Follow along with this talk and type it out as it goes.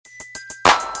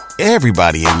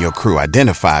Everybody in your crew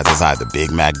identifies as either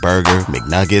Big Mac Burger,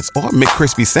 McNuggets, or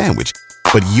McCrispy Sandwich.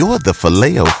 But you're the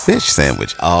Filet-O-Fish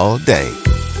Sandwich all day.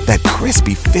 That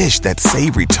crispy fish, that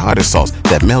savory tartar sauce,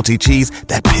 that melty cheese,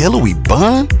 that pillowy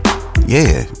bun.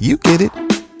 Yeah, you get it.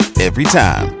 Every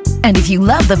time. And if you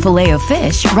love the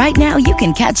Filet-O-Fish, right now you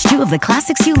can catch two of the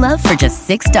classics you love for just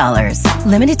 $6.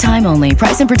 Limited time only.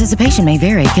 Price and participation may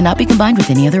vary. Cannot be combined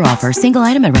with any other offer. Single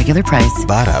item at regular price.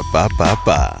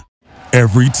 Ba-da-ba-ba-ba.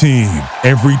 Every team,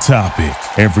 every topic,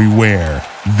 everywhere.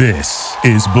 This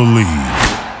is Believe.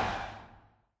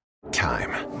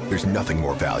 Time. There's nothing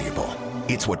more valuable.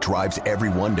 It's what drives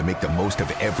everyone to make the most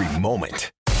of every moment.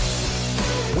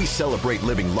 We celebrate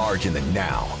living large in the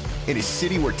now. In a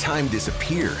city where time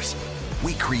disappears,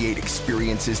 we create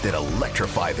experiences that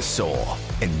electrify the soul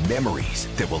and memories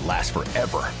that will last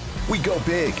forever. We go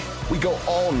big, we go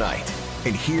all night,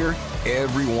 and here,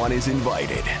 everyone is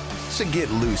invited. So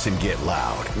get loose and get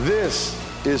loud. This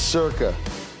is Circa.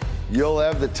 You'll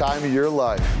have the time of your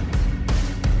life.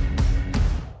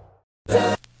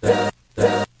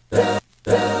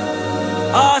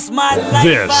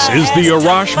 This is the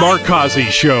Arash Markazi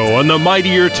Show on the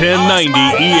Mightier 1090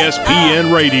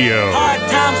 ESPN Radio.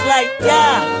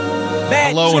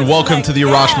 Hello and welcome to the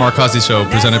Arash Markazi Show,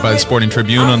 presented by the Sporting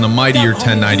Tribune on the Mightier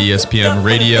 1090 ESPN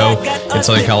Radio in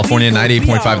Southern California,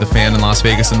 98.5 The Fan in Las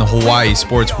Vegas, and the Hawaii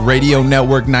Sports Radio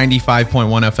Network, 95.1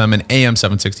 FM and AM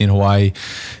 760 in Hawaii.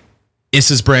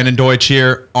 This is Brandon Deutsch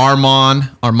here.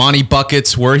 Armani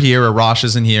Buckets, we're here. Arash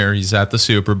isn't here. He's at the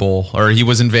Super Bowl, or he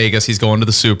was in Vegas. He's going to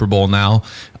the Super Bowl now.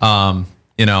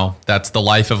 That's the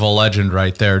life of a legend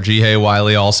right there. G.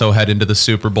 Wiley also heading to the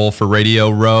Super Bowl for Radio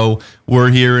Row. We're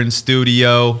here in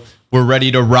studio. We're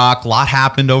ready to rock. A lot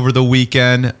happened over the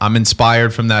weekend. I'm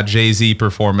inspired from that Jay-Z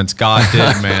performance. God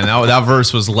did, man. That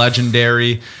verse was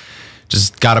legendary.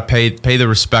 Just got to pay the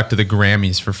respect to the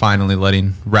Grammys for finally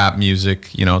letting rap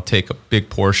music, take a big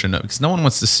portion of it. Because no one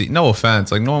wants to see, no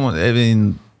offense, like no one,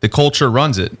 the culture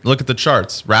runs it. Look at the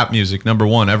charts. Rap music, number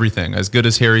one, everything. As good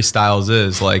as Harry Styles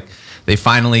is, like they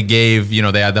finally gave,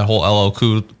 they had that whole LL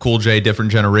Cool J,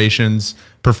 different generations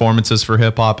performances for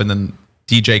hip hop, and then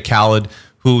DJ Khaled,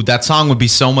 who that song would be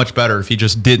so much better if he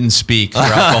just didn't speak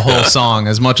throughout the whole song.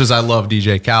 As much as I love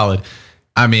DJ Khaled.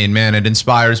 I mean, man, it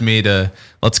inspires me to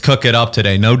let's cook it up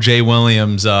today. No Jay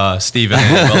Williams, Stephen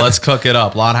A., but let's cook it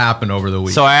up. A lot happened over the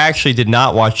week. So I actually did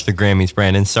not watch the Grammys,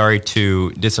 Brandon. Sorry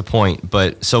to disappoint.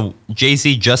 But so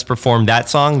Jay-Z just performed that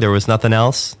song? There was nothing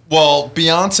else? Well,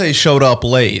 Beyonce showed up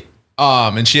late,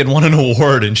 and she had won an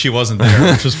award, and she wasn't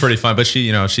there, which was pretty fun. But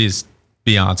she, she's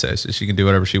Beyonce, so she can do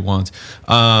whatever she wants.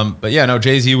 But yeah, no,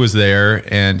 Jay-Z was there,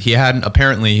 and he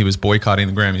was boycotting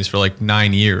the Grammys for like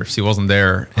 9 years. He wasn't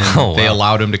there, and they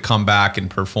allowed him to come back and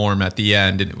perform at the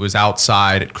end, and it was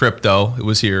outside at Crypto. It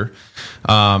was here.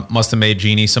 Must have made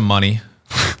Jeannie some money.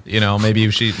 Maybe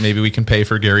we can pay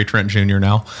for Gary Trent Jr.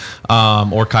 now,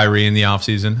 or Kyrie in the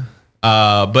offseason.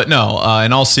 But no,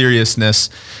 in all seriousness,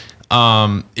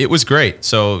 it was great.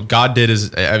 So God did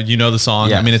his, the song.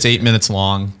 Yeah. I mean, it's 8 minutes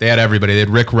long. They had everybody. They had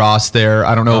Rick Ross there.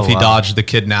 I don't know if he dodged the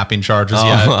kidnapping charges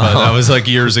yet, but that was like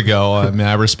years ago. I mean,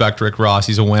 I respect Rick Ross.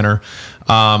 He's a winner.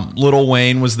 Lil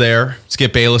Wayne was there.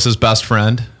 Skip Bayless's best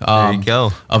friend. There you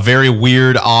go. A very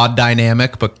weird, odd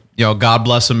dynamic, but God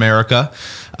bless America.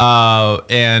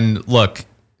 And look,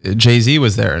 Jay-Z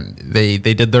was there, and they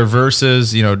did their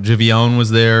verses. Javion was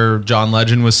there, John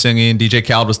Legend was singing, DJ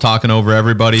Khaled was talking over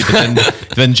everybody. But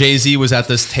then Jay-Z was at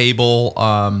this table,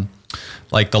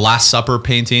 like the Last Supper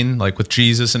painting, like with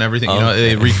Jesus and everything.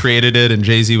 They recreated it, and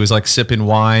Jay-Z was like sipping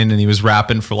wine, and he was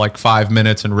rapping for like 5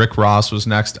 minutes, and Rick Ross was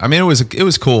next. I mean, it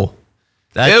was cool.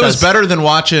 It was better than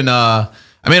watching.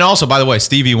 Also, by the way,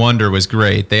 Stevie Wonder was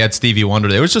great. They had Stevie Wonder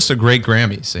there. It was just a great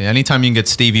Grammys. Anytime you can get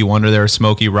Stevie Wonder there,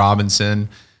 Smokey Robinson.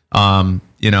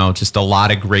 Just a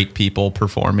lot of great people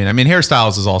performing. I mean,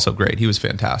 Hairstyles is also great. He was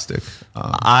fantastic.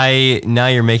 Now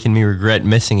you're making me regret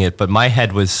missing it, but my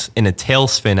head was in a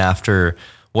tailspin after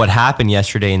what happened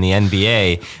yesterday in the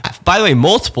NBA. By the way,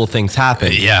 multiple things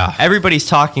happened. Yeah. Everybody's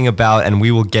talking about, and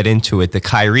we will get into it, the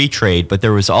Kyrie trade, but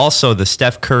there was also the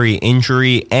Steph Curry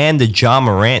injury and the Ja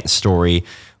Morant story,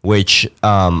 which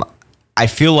I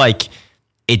feel like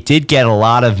it did get a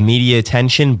lot of media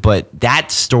attention, but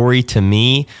that story to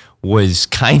me was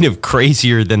kind of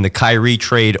crazier than the Kyrie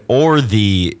trade or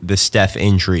the Steph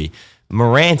injury.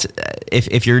 Morant,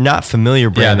 if you're not familiar,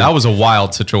 Brandon. Yeah, that was a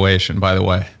wild situation, by the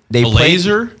way. They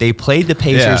played the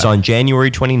Pacers on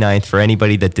January 29th, for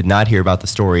anybody that did not hear about the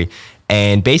story.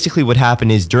 And basically what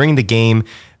happened is during the game,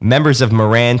 members of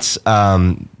Morant's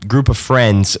group of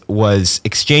friends was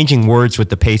exchanging words with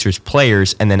the Pacers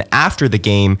players. And then after the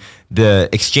game, the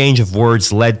exchange of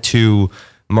words led to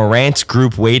Morant's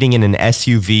group waiting in an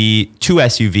SUV, 2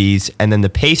 SUVs, and then the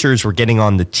Pacers were getting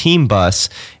on the team bus.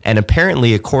 And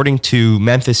apparently, according to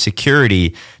Memphis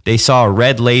security, they saw a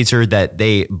red laser that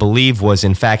they believe was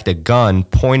in fact a gun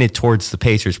pointed towards the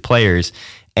Pacers players.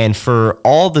 And for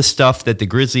all the stuff that the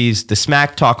Grizzlies, the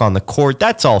smack talk on the court,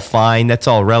 that's all fine, that's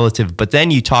all relative. But then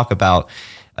you talk about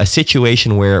a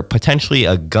situation where potentially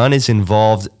a gun is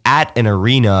involved at an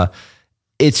arena.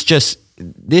 It's just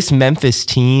this Memphis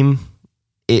team.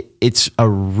 It's a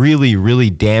really, really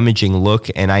damaging look.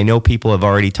 And I know people have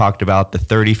already talked about the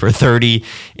 30 for 30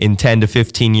 in 10 to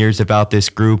 15 years about this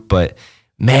group, but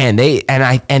man,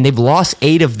 they've lost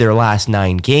 8 of their last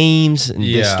 9 games. And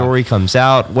this story comes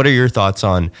out. What are your thoughts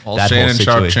on that whole situation? Shannon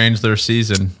Sharp changed their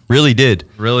season. Really did.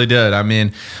 Really did. I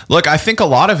mean, look, I think a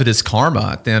lot of it is karma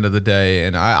at the end of the day.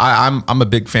 And I'm a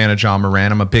big fan of John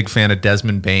Moran. I'm a big fan of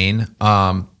Desmond Bane.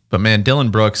 But man,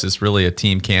 Dylan Brooks is really a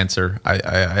team cancer.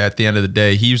 At the end of the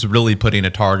day, he's really putting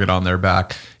a target on their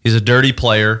back. He's a dirty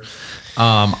player.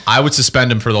 I would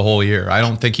suspend him for the whole year. I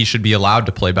don't think he should be allowed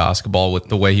to play basketball with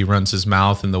the way he runs his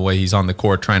mouth and the way he's on the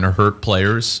court trying to hurt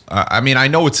players. I mean, I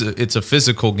know it's a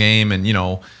physical game, and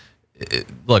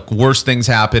look, worse things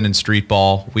happen in street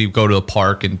ball. We go to a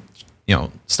park, and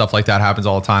stuff like that happens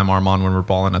all the time, Armand, when we're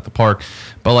balling at the park.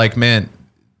 But like, man,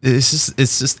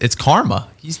 it's karma.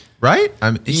 He's right.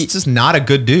 I mean, he's just not a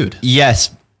good dude.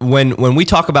 Yes. When we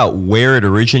talk about where it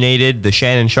originated, the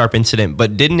Shannon Sharp incident,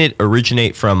 but didn't it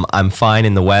originate from "I'm Fine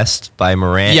in the West" by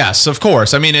Morant? Yes, of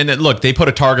course. I mean, and look, they put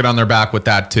a target on their back with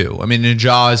that too. I mean,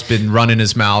 Ja has been running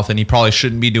his mouth, and he probably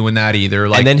shouldn't be doing that either.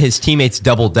 And then his teammates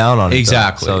doubled down on it.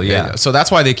 Exactly. So yeah. So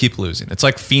that's why they keep losing. It's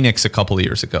like Phoenix a couple of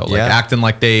years ago, acting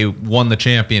like they won the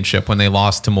championship when they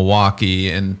lost to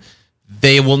Milwaukee, and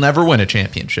they will never win a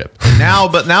championship.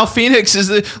 But now Phoenix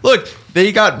is look.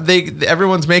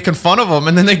 Everyone's making fun of them,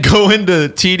 and then they go into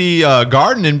TD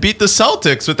Garden and beat the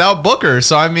Celtics without Booker.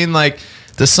 So I mean, like,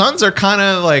 the Suns are kind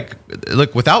of like,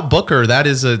 look, without Booker,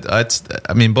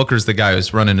 Booker's the guy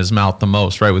who's running his mouth the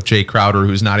most, right? With Jay Crowder,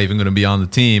 who's not even going to be on the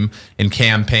team, and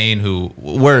Cam Payne,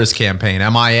 where is Cam Payne?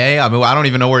 MIA? I mean, I don't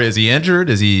even know where is he injured?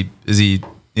 Is he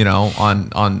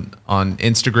on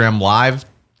Instagram Live?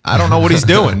 I don't know what he's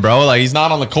doing, bro. Like, he's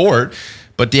not on the court.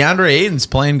 But DeAndre Ayton's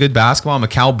playing good basketball.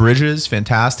 Mikal Bridges,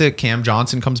 fantastic. Cam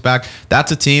Johnson comes back.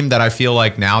 That's a team that I feel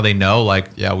like now they know, like,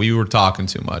 yeah, we were talking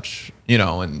too much,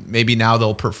 and maybe now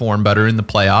they'll perform better in the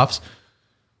playoffs.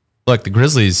 Look, the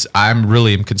Grizzlies, I'm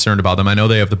really concerned about them. I know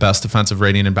they have the best defensive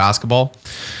rating in basketball.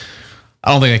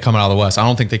 I don't think they come out of the West. I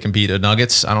don't think they can beat the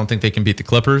Nuggets. I don't think they can beat the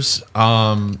Clippers.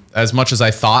 As much as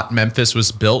I thought Memphis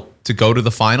was built to go to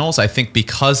the finals, I think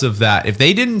because of that, if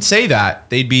they didn't say that,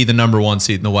 they'd be the number 1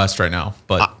 seed in the West right now.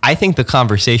 But I think the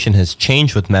conversation has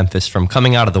changed with Memphis from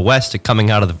coming out of the West to coming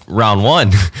out of the round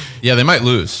 1. Yeah, they might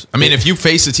lose. I mean, if you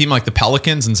face a team like the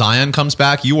Pelicans and Zion comes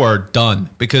back, you are done,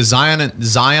 because Zion,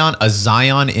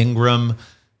 Ingram,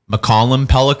 McCollum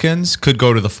Pelicans could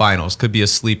go to the finals, could be a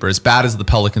sleeper, as bad as the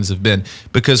Pelicans have been.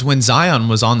 Because when Zion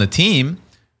was on the team,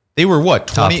 they were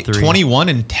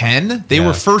 21-10? They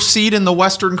were first seed in the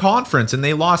Western Conference, and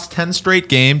they lost 10 straight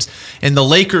games, and the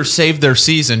Lakers saved their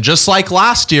season, just like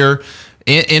last year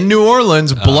in New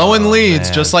Orleans, blowing leads,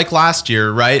 just like last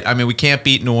year, right? I mean, we can't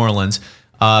beat New Orleans.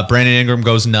 Brandon Ingram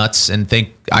goes nuts, and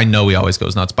I know he always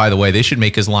goes nuts. By the way, they should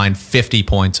make his line 50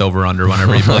 points over under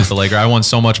whenever he plays the Lakers. I won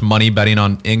so much money betting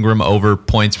on Ingram over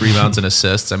points, rebounds, and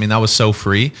assists. I mean, that was so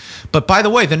free. But by the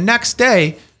way, the next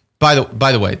day, by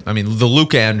the way, I mean, the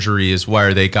Luka injury is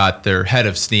where they got their head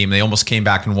of steam. They almost came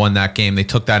back and won that game. They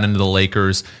took that into the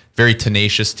Lakers. Very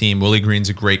tenacious team. Willie Green's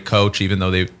a great coach, even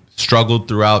though they've struggled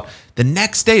throughout. The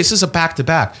next day, this is a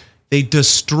back-to-back. They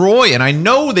destroy, and I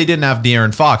know they didn't have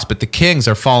De'Aaron Fox, but the Kings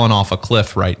are falling off a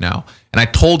cliff right now. And I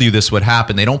told you this would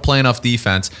happen. They don't play enough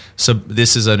defense, so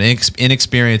this is an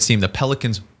inexperienced team. The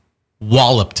Pelicans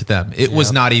walloped them. It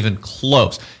was not even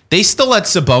close. They still had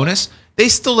Sabonis. They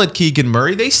still had Keegan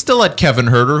Murray. They still had Kevin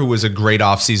Huerter, who was a great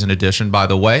offseason addition, by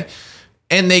the way.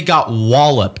 And they got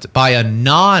walloped by a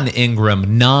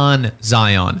non-Ingram,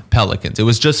 non-Zion Pelicans. It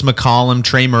was just McCollum,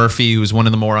 Trey Murphy, who's one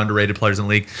of the more underrated players in the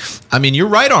league. I mean, you're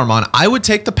right, Armand. I would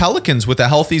take the Pelicans with a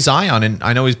healthy Zion, and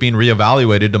I know he's being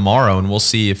reevaluated tomorrow, and we'll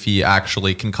see if he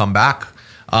actually can come back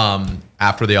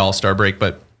after the All-Star break.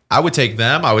 But I would take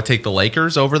them. I would take the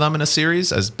Lakers over them in a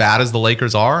series, as bad as the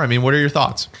Lakers are. I mean, what are your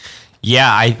thoughts?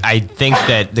 Yeah, I think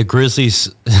that the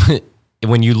Grizzlies...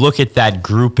 when you look at that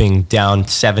grouping down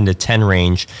 7 to 10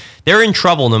 range, they're in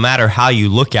trouble no matter how you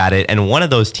look at it. And one of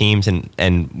those teams,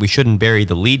 and we shouldn't bury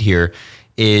the lead here,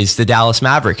 is the Dallas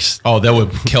Mavericks. Oh, that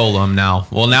would kill them now.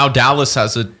 Well, now Dallas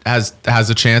has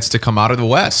a chance to come out of the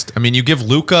West. I mean, you give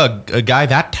Luka a guy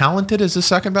that talented as the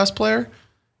second best player,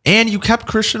 and you kept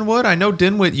Christian Wood. I know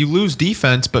Dinwiddie, you lose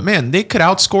defense, but man, they could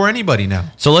outscore anybody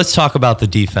now. So let's talk about the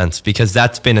defense, because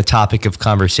that's been a topic of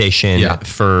conversation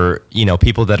for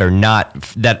people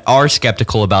that are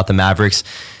skeptical about the Mavericks.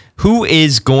 Who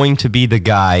is going to be the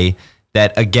guy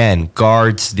that, again,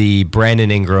 guards the Brandon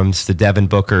Ingrams, the Devin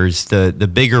Bookers, the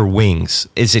bigger wings?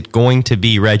 Is it going to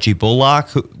be Reggie Bullock?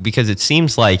 Because it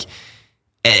seems like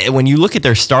when you look at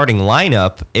their starting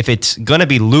lineup, if it's going to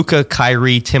be Luka,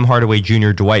 Kyrie, Tim Hardaway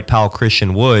Jr., Dwight Powell,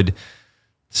 Christian Wood,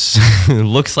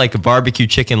 looks like a barbecue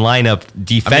chicken lineup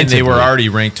defensively. I mean, they were already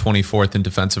ranked 24th in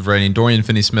defensive rating. Dorian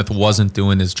Finney-Smith wasn't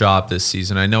doing his job this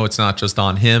season. I know it's not just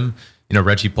on him.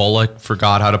 Reggie Bullock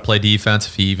forgot how to play defense,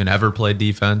 if he even ever played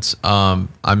defense.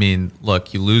 I mean,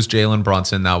 look, you lose Jalen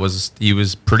Brunson. He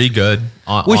was pretty good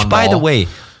on by the way,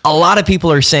 a lot of people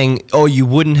are saying, oh, you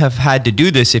wouldn't have had to do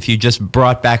this if you just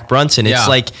brought back Brunson. It's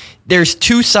like there's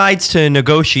two sides to a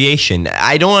negotiation.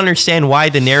 I don't understand why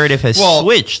the narrative has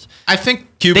switched. I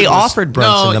think Cuban offered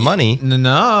Brunson the money.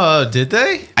 No, did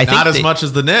they? Not as much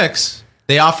as the Knicks.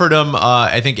 They offered him,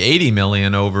 I think, $80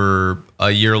 million over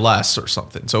a year less or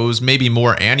something. So it was maybe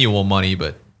more annual money,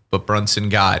 but Brunson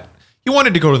he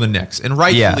wanted to go to the Knicks, and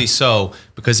rightfully so,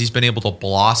 because he's been able to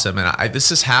blossom. And this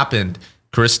has happened.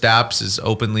 Chris Stapps has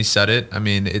openly said it. I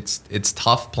mean, it's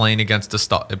tough playing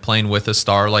with a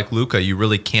star like Luka. You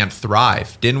really can't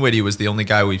thrive. Dinwiddie was the only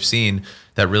guy we've seen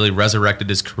that really resurrected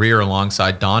his career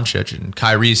alongside Doncic, and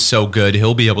Kyrie's so good,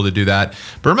 he'll be able to do that.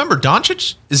 But remember,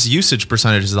 Doncic's usage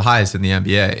percentage is the highest in the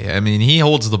NBA. I mean, he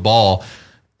holds the ball.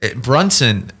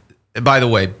 Brunson, by the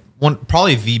way,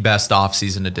 probably the best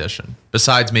offseason addition,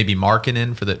 besides maybe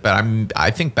Markkanen but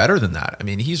I think better than that. I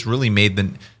mean, he's really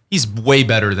he's way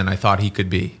better than I thought he could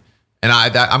be. And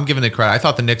I'm giving it credit. I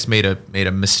thought the Knicks made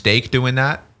a mistake doing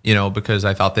that, because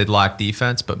I thought they'd lack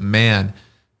defense, but man,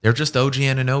 they're just OG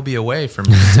Anunoby away from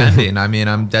contending. I mean,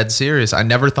 I'm dead serious. I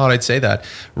never thought I'd say that.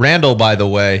 Randall, by the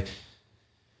way,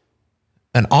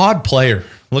 an odd player.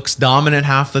 Looks dominant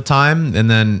half the time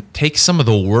and then takes some of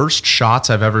the worst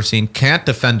shots I've ever seen. Can't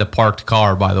defend a parked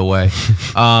car, by the way.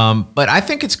 But I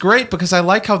think it's great because I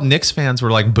like how Knicks fans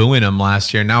were like booing him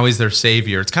last year. Now he's their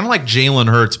savior. It's kind of like Jalen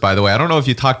Hurts, by the way. I don't know if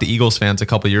you talked to Eagles fans a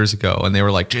couple years ago and they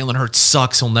were like, Jalen Hurts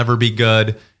sucks. He'll never be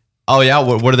good. Oh, yeah.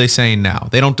 What are they saying now?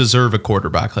 They don't deserve a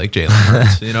quarterback like Jalen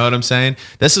Hurts. You know what I'm saying?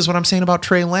 This is what I'm saying about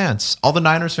Trey Lance. All the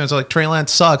Niners fans are like, Trey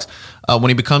Lance sucks. When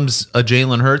he becomes a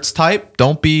Jalen Hurts type,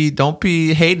 don't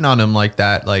be hating on him like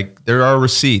that. Like, there are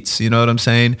receipts. You know what I'm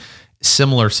saying?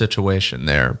 Similar situation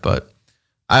there. But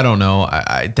I don't know.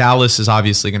 Dallas is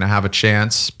obviously going to have a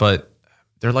chance, but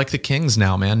they're like the Kings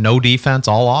now, man. No defense,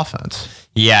 all offense.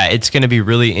 Yeah, it's going to be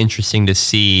really interesting to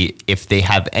see if they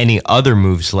have any other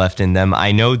moves left in them.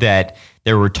 I know that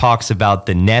there were talks about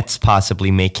the Nets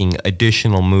possibly making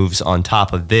additional moves on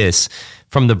top of this.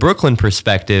 From the Brooklyn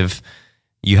perspective,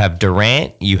 you have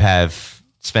Durant, you have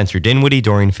Spencer Dinwiddie,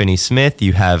 Dorian Finney-Smith,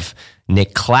 you have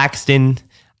Nick Claxton.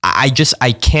 I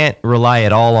can't rely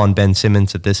at all on Ben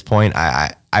Simmons at this point.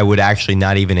 I would actually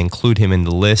not even include him in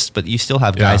the list, but you still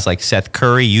have guys like Seth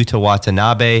Curry, Yuta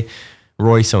Watanabe,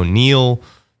 Royce O'Neal.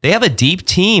 They have a deep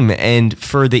team, and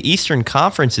for the Eastern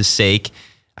Conference's sake,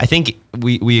 I think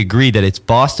we agree that it's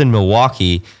Boston,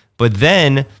 Milwaukee, but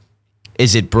then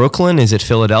is it Brooklyn? Is it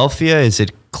Philadelphia? Is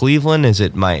it Cleveland? Is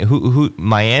it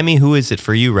Miami? Who is it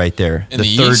for you right there?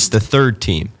 The third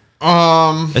team.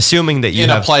 Assuming that you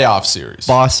have a playoff series,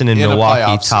 Boston and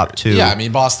Milwaukee top two. Yeah, I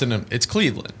mean Boston. It's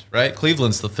Cleveland, right?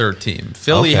 Cleveland's the third team.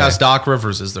 Philly has Doc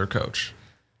Rivers as their coach.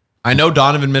 I know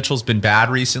Donovan Mitchell's been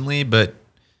bad recently, but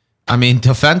I mean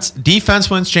defense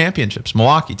wins championships.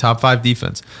 Milwaukee top 5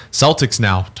 defense. Celtics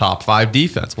now top 5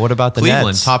 defense. What about the Cleveland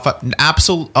Nets? Top 5?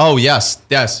 Absolute. Oh yes.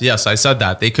 I said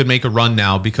that they could make a run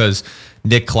now because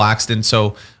Nick Claxton.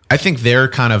 So I think they're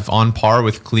kind of on par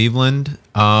with Cleveland.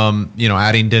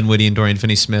 Adding Dinwiddie and Dorian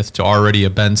Finney-Smith to already a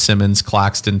Ben Simmons,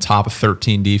 Claxton top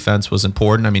 13 defense was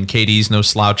important. I mean, KD's no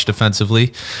slouch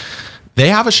defensively. They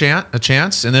have a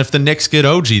chance, and if the Knicks get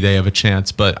OG, they have a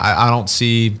chance. But I don't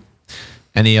see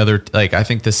any other. Like, I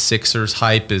think the Sixers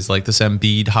hype is like this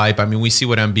Embiid hype. I mean, we see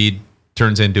what Embiid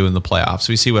turns into in the playoffs.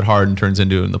 We see what Harden turns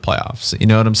into in the playoffs. You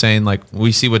know what I'm saying? Like,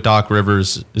 we see what Doc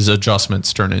Rivers'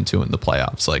 adjustments turn into in the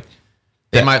playoffs. Like,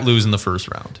 They might lose in the first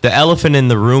round. The elephant in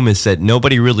the room is that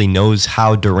nobody really knows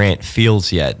how Durant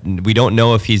feels yet. We don't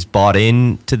know if he's bought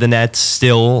into the Nets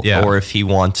still or if he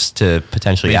wants to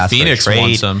potentially ask Phoenix for a trade.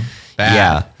 wants him bad.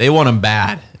 Yeah. They want him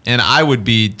bad. And I would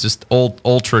be just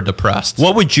ultra depressed.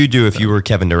 What would you do if you were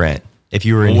Kevin Durant? If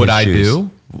you were in his shoes? What would I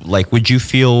do? Like, would you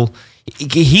feel...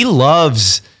 He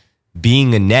loves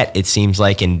being a Net, it seems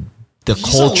like, and the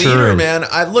culture. He's a leader,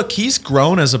 man. Look, he's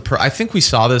grown as I think we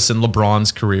saw this in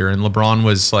LeBron's career, and LeBron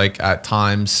was like at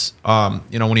times,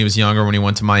 when he was younger, when he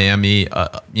went to Miami,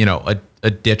 a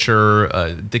ditcher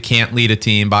that can't lead a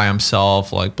team by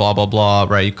himself, like blah blah blah.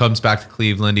 Right? He comes back to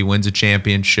Cleveland, he wins a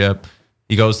championship.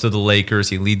 He goes to the Lakers,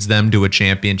 he leads them to a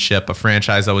championship, a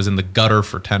franchise that was in the gutter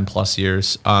for 10 plus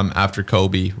years after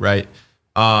Kobe. Right?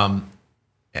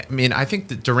 I think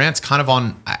that Durant's kind of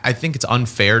on. I think it's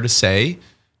unfair to say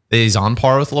that he's on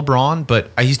par with LeBron, but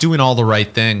he's doing all the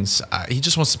right things. He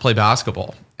just wants to play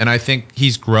basketball. And I think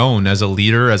he's grown as a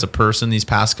leader, as a person these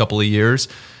past couple of years.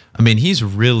 He's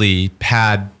really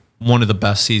had one of the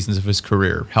best seasons of his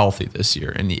career healthy this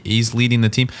year, and he's leading the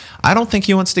team. I don't think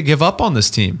he wants to give up on this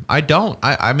team. I don't.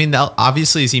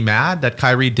 Obviously, is he mad that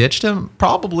Kyrie ditched him?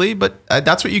 Probably, but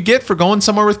that's what you get for going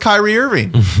somewhere with Kyrie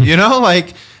Irving.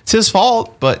 It's his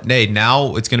fault, but hey,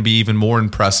 now it's going to be even more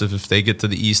impressive if they get to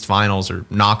the East Finals or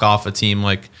knock off a team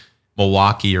like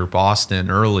Milwaukee or Boston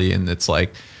early, and it's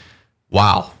like,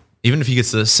 wow. Even if he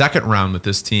gets to the second round with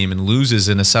this team and loses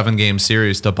in a 7-game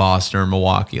series to Boston or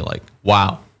Milwaukee, like,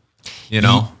 wow.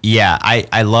 Yeah,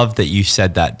 I love that you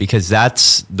said that, because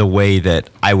that's the way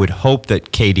that I would hope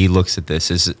that KD looks at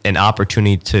this, is an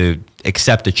opportunity to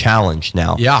accept a challenge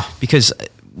now. Yeah. Because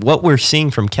what we're seeing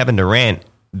from Kevin Durant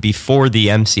before the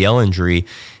MCL injury,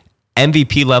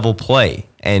 MVP level play.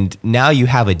 And now you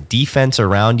have a defense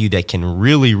around you that can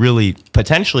really, really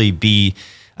potentially be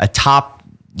a top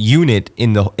unit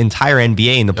in the entire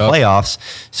NBA in the playoffs.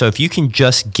 So if you can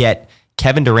just get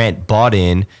Kevin Durant bought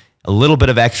in, a little bit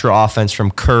of extra offense from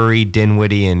Curry,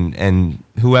 Dinwiddie, and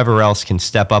whoever else can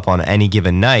step up on any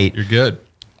given night, you're good.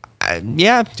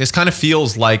 Yeah. Just kind of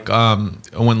feels like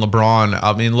when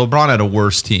LeBron had a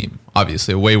worse team,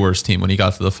 obviously a way worse team when he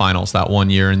got to the finals that one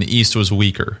year, and the East was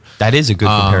weaker. That is a good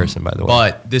comparison, by the way.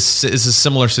 But this is a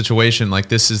similar situation. Like,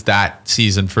 this is that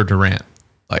season for Durant.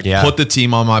 Like, put the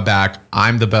team on my back.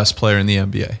 I'm the best player in the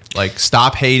NBA. Like,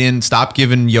 stop hating. Stop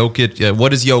giving Jokic.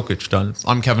 What has Jokic done?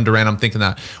 I'm Kevin Durant. I'm thinking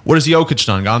that. What has Jokic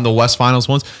done? Got in the West Finals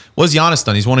once. What has Giannis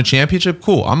done? He's won a championship?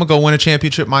 Cool. I'm going to go win a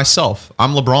championship myself.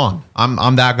 I'm LeBron.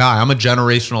 I'm that guy. I'm a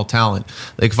generational talent.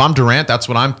 Like, if I'm Durant, that's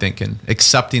what I'm thinking.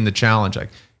 Accepting the challenge.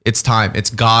 Like, it's time. It's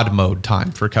God mode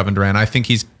time for Kevin Durant. I think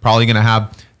he's probably going to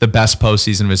have the best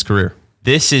postseason of his career.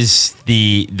 This is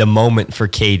the moment for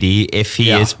KD, if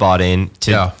he is bought in,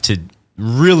 to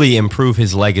really improve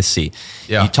his legacy.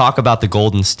 Yeah. You talk about the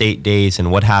Golden State days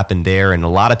and what happened there, and a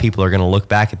lot of people are going to look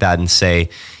back at that and say,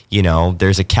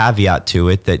 there's a caveat to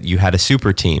it that you had a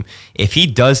super team. If he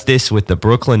does this with the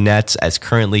Brooklyn Nets as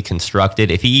currently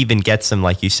constructed, if he even gets them,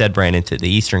 like you said, Brandon, to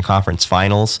the Eastern Conference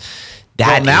Finals,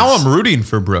 now I'm rooting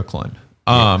for Brooklyn.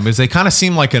 Because they kind of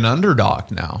seem like an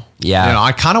underdog now. Yeah.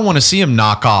 I kind of want to see him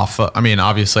knock off.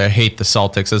 Obviously, I hate the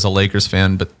Celtics as a Lakers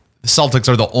fan, but the Celtics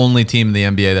are the only team in the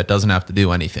NBA that doesn't have to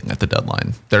do anything at the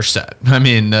deadline. They're set.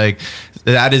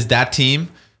 That is that team.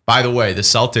 By the way, the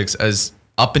Celtics, as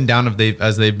up and down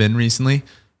as they've been recently,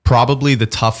 probably the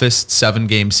toughest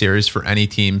 7-game series for any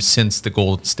team since the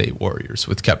Golden State Warriors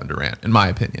with Kevin Durant, in my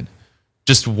opinion.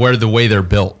 Just the way they're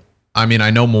built. I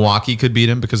know Milwaukee could beat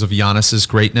him because of Giannis's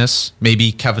greatness.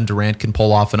 Maybe Kevin Durant can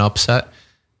pull off an upset.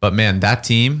 But, man, that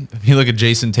team, if you look at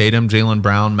Jason Tatum, Jaylen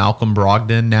Brown, Malcolm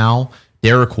Brogdon now,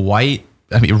 Derek White,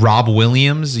 Rob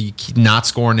Williams, not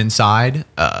scoring inside.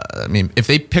 If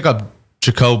they pick up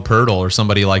Jakob Poeltl or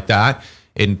somebody like that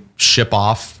and ship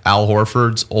off Al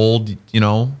Horford's old,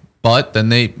 butt, then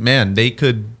they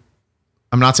could.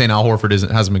 I'm not saying Al Horford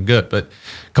hasn't been good, but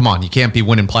come on, you can't be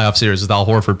winning playoff series with Al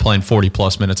Horford playing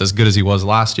 40-plus minutes as good as he was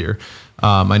last year.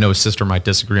 I know his sister might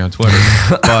disagree on Twitter,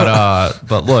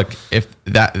 but look, if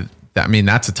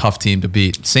that's a tough team to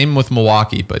beat. Same with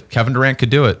Milwaukee, but Kevin Durant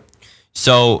could do it.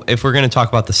 So if we're going to talk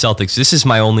about the Celtics, this is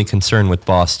my only concern with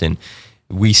Boston.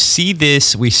 We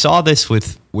saw this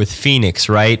with Phoenix,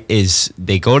 right? Is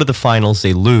they go to the finals,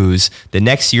 they lose. The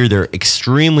next year, they're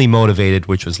extremely motivated,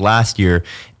 which was last year.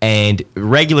 And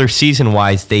regular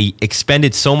season-wise, they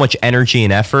expended so much energy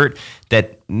and effort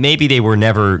that maybe they were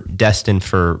never destined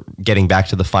for getting back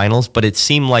to the finals. But it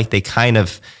seemed like they kind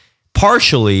of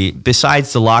partially,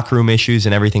 besides the locker room issues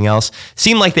and everything else,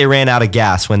 seemed like they ran out of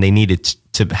gas when they needed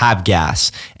have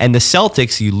gas. And the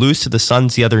Celtics, you lose to the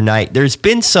Suns the other night. There's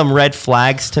been some red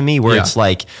flags to me where it's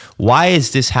like, why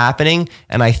is this happening?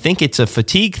 And I think it's a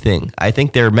fatigue thing. I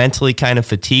think they're mentally kind of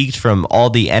fatigued from all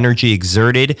the energy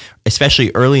exerted,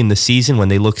 especially early in the season when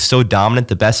they looked so dominant,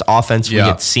 the best offense we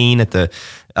had seen at the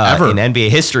in NBA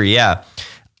history. Yeah.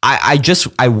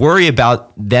 I worry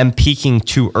about them peaking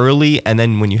too early, and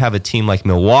then when you have a team like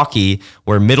Milwaukee,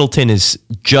 where Middleton is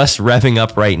just revving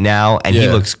up right now, and he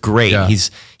looks great. Yeah.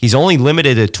 He's only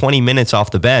limited to 20 minutes off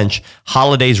the bench.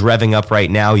 Holiday's revving up right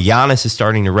now. Giannis is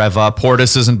starting to rev up.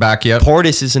 Portis isn't back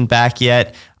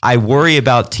yet. I worry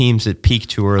about teams that peak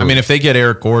too early. I mean, if they get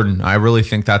Eric Gordon, I really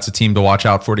think that's a team to watch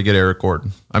out for to get Eric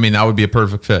Gordon. I mean, that would be a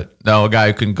perfect fit. Now, a guy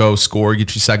who can go score,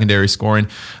 get you secondary scoring.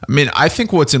 I mean, I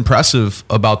think what's impressive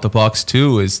about the Bucks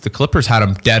too is the Clippers had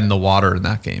them dead in the water in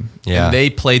that game. Yeah. And they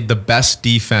played the best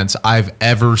defense I've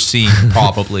ever seen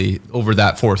probably over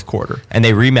that fourth quarter. And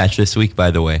they rematch this week, by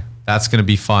the way. That's going to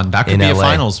be fun. That could be a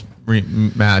finals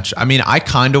match. I mean, I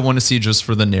kind of want to see, just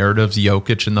for the narratives,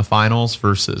 Jokic in the finals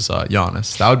versus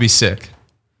Giannis. That would be sick.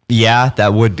 Yeah,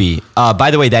 that would be.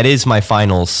 By the way, that is my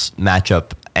finals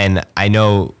matchup, and I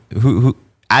know who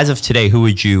as of today, who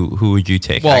would you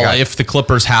take? Well, if the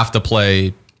Clippers have to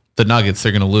play the Nuggets,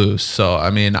 they're going to lose. So, I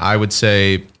mean, I would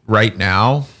say right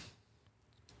now.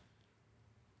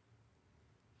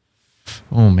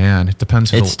 Oh man, it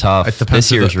depends. It's tough. It depends.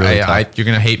 This year's really tough. You're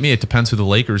gonna hate me. It depends who the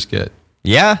Lakers get.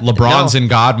 Yeah, LeBron's in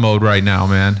God mode right now,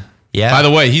 man. Yeah. By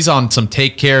the way, he's on some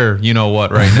take care, you know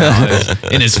what, right now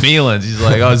in his feelings. He's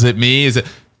like, oh, is it me? Is it?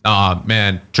 Oh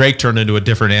man, Drake turned into a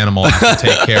different animal after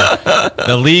take care.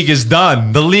 The league is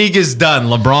done.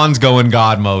 LeBron's going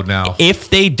God mode now. If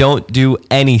they don't do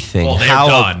anything,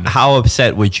 how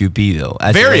upset would you be though?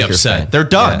 Very upset. Fan? They're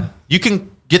done. Yeah. You can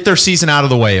get their season out of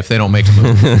the way if they don't make a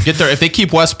move. If they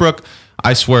keep Westbrook,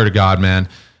 I swear to God, man.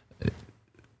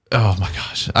 Oh my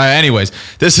gosh. Anyways,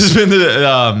 this has been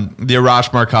the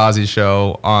Arash Markazi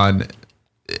show and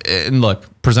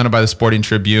look, presented by the Sporting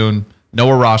Tribune. No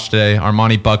Arash today.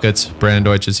 Armani Buckets. Brandon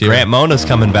Deutsch is here. Grant Mona's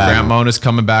coming back. On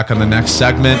the next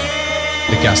segment.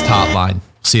 The guest hotline.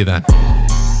 See you then.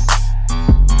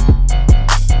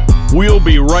 We'll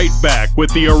be right back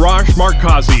with the Arash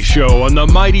Markazi Show on the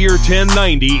Mightier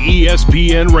 1090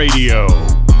 ESPN Radio.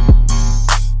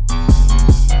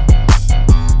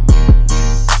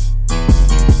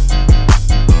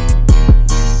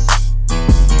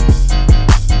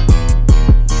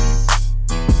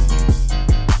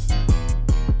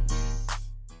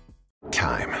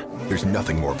 Time. There's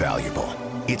nothing more valuable.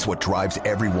 It's what drives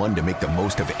everyone to make the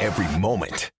most of every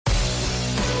moment.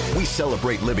 We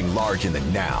celebrate living large in the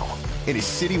now. In a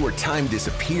city where time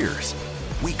disappears,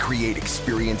 we create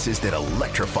experiences that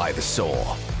electrify the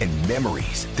soul and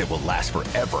memories that will last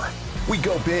forever. We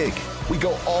go big, we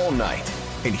go all night,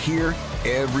 and here,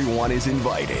 everyone is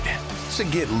invited. So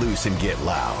get loose and get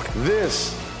loud.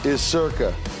 This is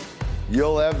Circa.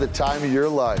 You'll have the time of your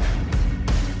life.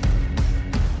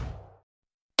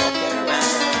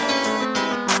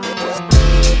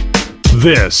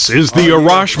 This is the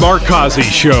Arash Markazi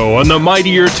Show on the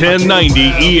Mightier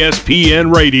 1090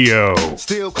 ESPN Radio.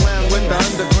 Still clown when the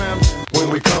underground when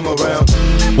we come around.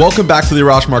 Welcome back to the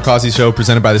Arash Markazi Show,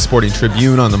 presented by the Sporting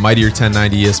Tribune on the Mightier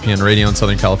 1090 ESPN Radio in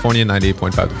Southern California,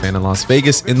 98.5 The Fan in Las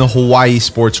Vegas, in the Hawaii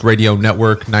Sports Radio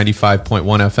Network, 95.1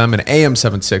 FM and AM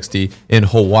 760 in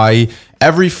Hawaii.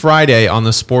 Every Friday on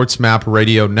the Sports Map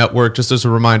Radio Network. Just as a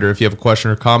reminder, if you have a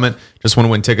question or comment, just want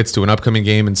to win tickets to an upcoming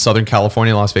game in Southern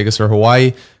California, Las Vegas, or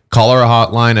Hawaii, call our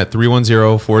hotline at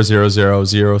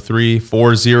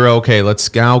 310-400-0340. Okay,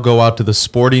 let's now go out to the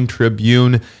Sporting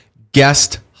Tribune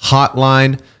guest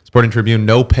hotline. Sporting Tribune,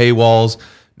 no paywalls,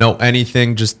 no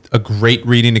anything, just a great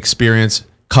reading experience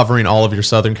covering all of your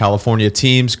Southern California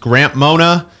teams. Grant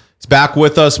Mona is back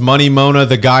with us. Money Mona,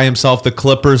 the guy himself, the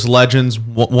Clippers legends,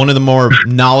 one of the more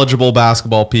knowledgeable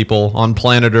basketball people on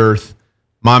planet Earth.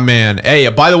 My man. Hey,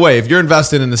 by the way, if you're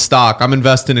invested in the stock, I'm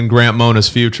invested in Grant Mona's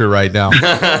future right now. All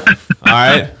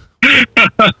right? Hey,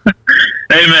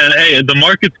 man. Hey, the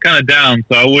market's kind of down,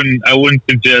 so I wouldn't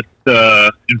suggest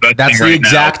investing. That's the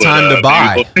exact time to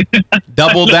buy.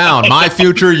 Double down. My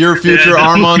future, your future,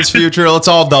 Armand's future. Let's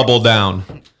all double down.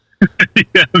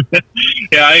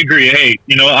 Yeah, I agree. Hey,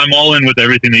 I'm all in with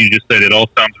everything that you just said. It all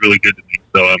sounds really good to me.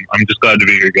 So I'm just glad to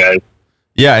be here, guys.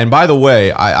 Yeah, and by the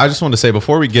way, I just want to say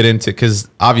before we get into, because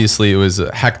obviously it was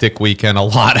a hectic weekend, a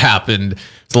lot happened.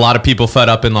 There's a lot of people fed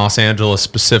up in Los Angeles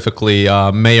specifically,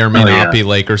 may or may not be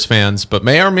Lakers fans, but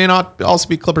may or may not also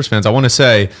be Clippers fans. I want to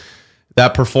say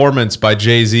that performance by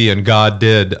Jay-Z and God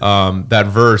Did, that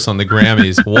verse on the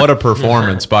Grammys, what a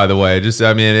performance, by the way.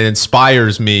 It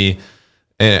inspires me.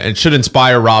 and it should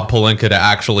inspire Rob Pelinka to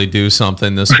actually do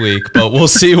something this week. But we'll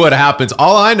see what happens.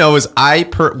 All I know is I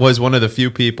was one of the few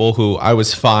people who I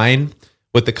was fine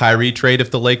with the Kyrie trade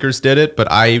if the Lakers did it,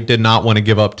 but I did not want to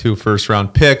give up 2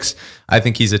 first-round picks. I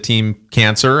think he's a team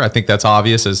cancer. I think that's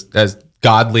obvious, as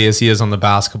godly as he is on the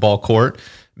basketball court.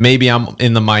 Maybe I'm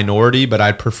in the minority, but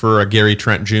I'd prefer a Gary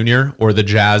Trent Jr. or the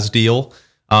Jazz deal.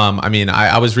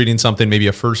 I was reading something, maybe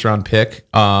a first-round pick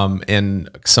and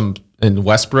some in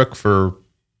Westbrook for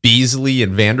Beasley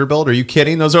and Vanderbilt. Are you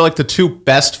kidding? Those are like the 2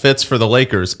 best fits for the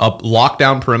Lakers. A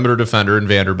lockdown perimeter defender in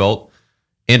Vanderbilt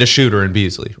and a shooter in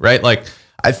Beasley, right? Like,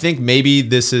 I think maybe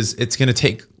it's going to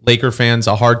take Laker fans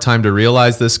a hard time to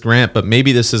realize this, Grant, but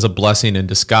maybe this is a blessing in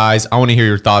disguise. I want to hear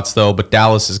your thoughts, though, but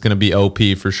Dallas is going to be OP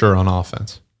for sure on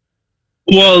offense.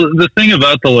 Well, the thing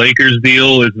about the Lakers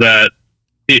deal is that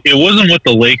it wasn't what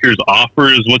the Lakers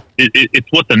offer,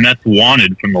 it's what the Nets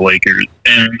wanted from the Lakers.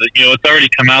 And, it's already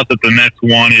come out that the Nets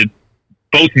wanted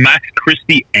both Max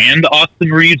Christie and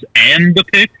Austin Reeves and the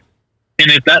pick.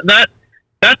 And if that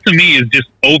to me is just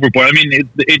overboard. I mean,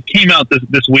 it came out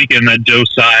this weekend that Joe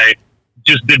Tsai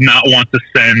just did not want to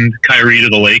send Kyrie to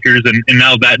the Lakers, and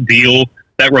now that deal,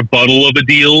 that rebuttal of a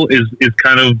deal, is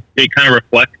kind of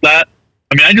reflects that.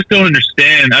 I mean, I just don't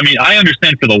understand. I mean, I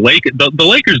understand for the Lakers, the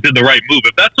Lakers did the right move.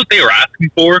 If that's what they were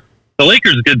asking for, the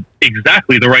Lakers did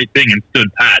exactly the right thing and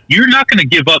stood pat. You're not going to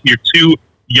give up your 2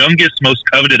 youngest, most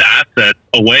coveted assets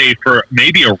away for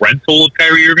maybe a rental of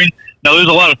Kyrie Irving. Now, there's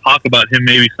a lot of talk about him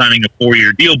maybe signing a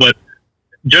 4-year deal, but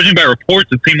judging by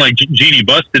reports, it seemed like Jeannie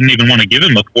Buss didn't even want to give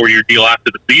him a 4-year deal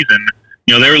after the season.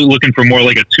 They were looking for more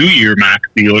like a 2-year max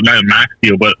deal, or not a max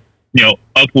deal, but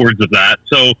upwards of that.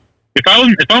 So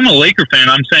if I'm a Laker fan,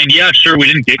 I'm saying, yeah, sure, we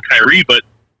didn't get Kyrie, but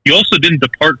you also didn't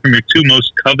depart from your 2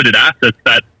 most coveted assets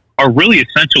that are really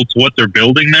essential to what they're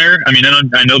building there. I mean,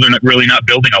 I know they're not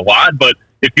building a lot, but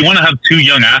if you want to have 2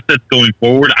 young assets going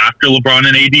forward after LeBron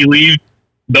and AD leave,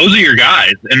 those are your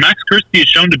guys. And Max Christie is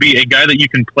shown to be a guy that you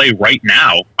can play right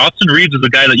now. Austin Reeves is a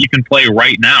guy that you can play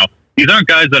right now. These aren't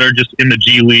guys that are just in the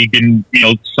G League and,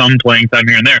 some playing time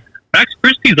here and there. Max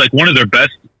Christie is like one of their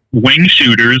best wing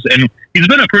shooters, and he's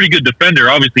been a pretty good defender.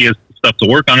 Obviously, he has stuff to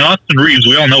work on. And Austin Reeves,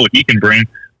 we all know what he can bring.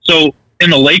 So in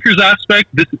the Lakers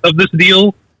aspect of this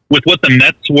deal, with what the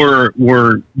Nets were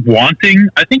wanting,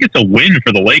 I think it's a win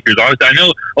for the Lakers. Obviously, I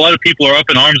know a lot of people are up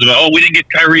in arms about, we didn't get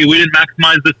Kyrie, we didn't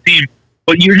maximize this team.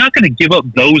 But you're not going to give up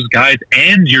those guys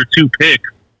and your 2 picks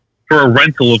for a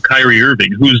rental of Kyrie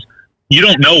Irving, you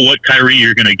don't know what Kyrie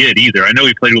you're going to get either. I know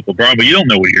he played with LeBron, but you don't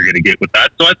know what you're going to get with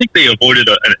that. So I think they avoided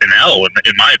an L,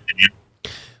 in my opinion.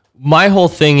 My whole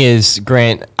thing is,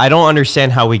 Grant, I don't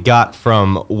understand how we got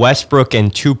from Westbrook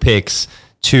and 2 picks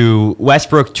to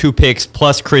Westbrook 2 picks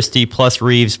plus Christie plus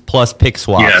Reeves plus pick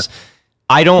swaps. Yeah.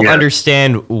 I don't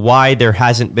understand why there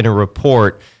hasn't been a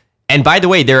report. And by the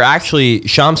way,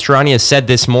 Shams Charania said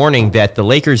this morning that the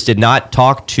Lakers did not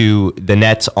talk to the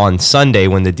Nets on Sunday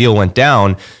when the deal went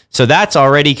down. So that's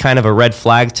already kind of a red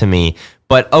flag to me.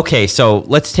 But okay, so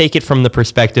let's take it from the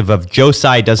perspective of Joe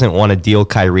Tsai doesn't want to deal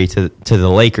Kyrie to the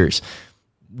Lakers.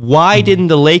 Why didn't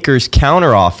the Lakers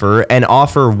counteroffer and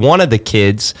offer one of the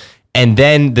kids and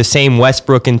then the same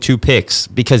Westbrook and 2 picks?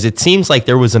 Because it seems like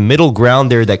there was a middle ground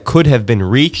there that could have been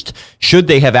reached should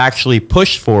they have actually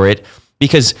pushed for it.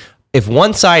 Because if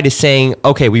one side is saying,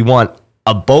 okay, we want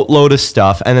a boatload of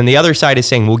stuff, and then the other side is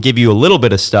saying, we'll give you a little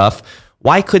bit of stuff,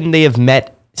 why couldn't they have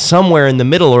met somewhere in the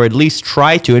middle, or at least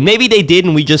try to? And maybe they did,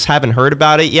 and we just haven't heard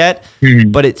about it yet.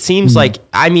 But it seems like,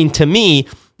 to me,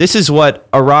 this is what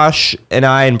Arash and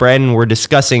I and Brandon were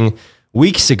discussing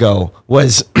weeks ago,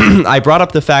 was I brought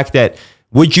up the fact that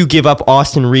would you give up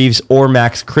Austin Reeves or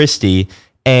Max Christie?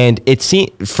 And it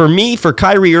seemed, for me, for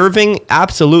Kyrie Irving,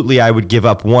 absolutely I would give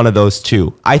up one of those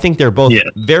 2. I think they're both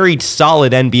very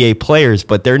solid NBA players,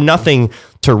 but they're nothing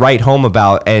to write home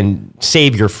about and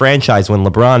save your franchise when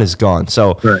LeBron is gone.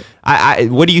 So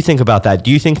what do you think about that? Do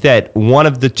you think that one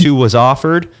of the 2 was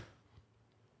offered?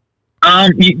 I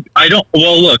don't.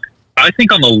 Well, look, I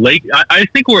think on the Lake, I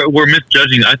think we're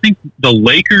misjudging. I think the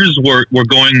Lakers were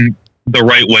going the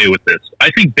right way with this. I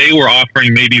think they were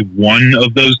offering maybe one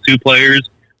of those 2 players.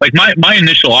 Like my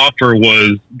initial offer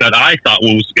was that I thought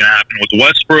what was going to happen was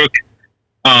Westbrook,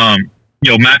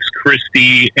 Max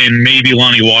Christie, and maybe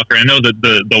Lonnie Walker. I know that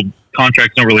the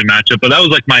contracts don't really match up, but that was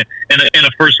like and a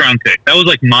first round pick. That was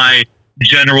like my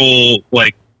general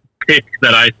pick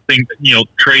that I think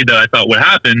trade that I thought would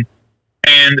happen.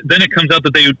 And then it comes out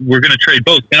that they were going to trade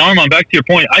both. And Armand, back to your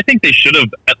point, I think they should have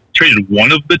traded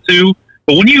one of the 2.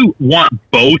 But when you want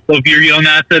both of your young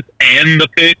assets and the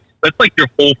picks, that's like your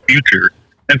whole future.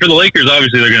 And for the Lakers,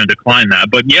 obviously, they're going to decline that.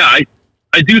 But yeah,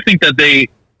 I do think that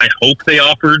I hope they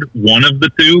offered one of the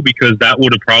two, because that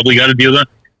would have probably got a deal done.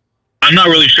 I'm not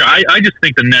really sure. I just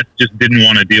think the Nets just didn't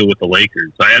want to deal with the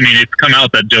Lakers. I mean, it's come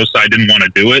out that Joe Tsai didn't want to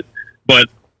do it, but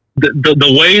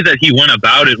the way that he went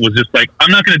about it was just like, I'm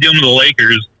not going to deal with the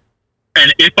Lakers,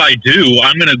 and if I do,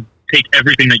 I'm going to take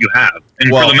everything that you have. And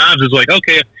for the Mavs, it's like,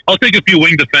 okay, I'll take a few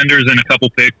wing defenders and a couple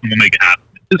picks, and we'll make it happen.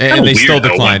 And they still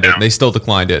declined it. They still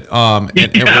declined it.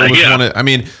 I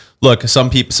mean, look, some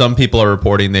people are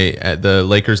reporting the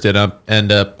Lakers did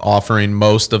end up offering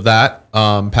most of that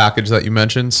package that you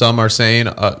mentioned. Some are saying,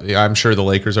 I'm sure the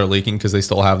Lakers are leaking because they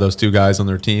still have those two guys on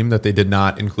their team, that they did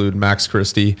not include Max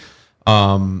Christie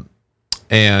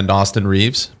and Austin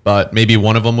Reeves, but maybe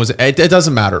one of them was. It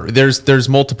doesn't matter. There's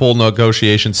multiple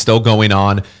negotiations still going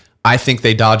on. I think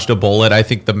they dodged a bullet. I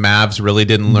think the Mavs really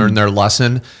didn't learn their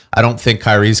lesson. I don't think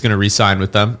Kyrie's going to re-sign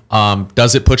with them.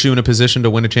 Does it put you in a position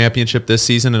to win a championship this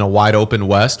season in a wide open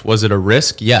West? Was it a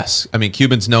risk? Yes. I mean,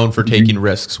 Cuban's known for taking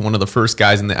risks. One of the first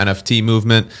guys in the NFT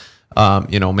movement,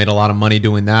 made a lot of money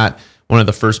doing that. One of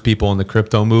the first people in the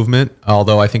crypto movement,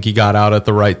 although I think he got out at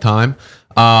the right time.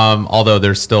 Although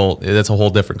that's a whole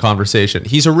different conversation.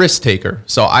 He's a risk taker.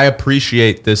 So I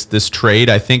appreciate this trade.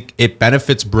 I think it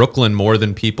benefits Brooklyn more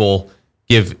than people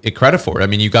give it credit for. I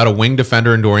mean, you got a wing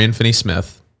defender in Dorian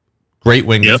Finney-Smith, great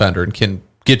wing defender, and can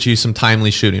get you some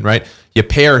timely shooting, right? You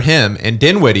pair him and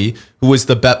Dinwiddie, who was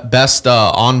the best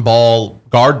on-ball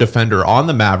guard defender on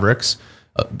the Mavericks,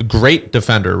 great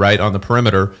defender, right, on the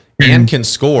perimeter, and can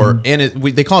score. And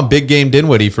they call him Big Game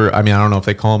Dinwiddie I don't know if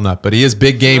they call him that, but he is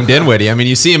Big Game Dinwiddie. I mean,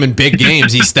 you see him in big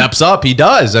games, he steps up, he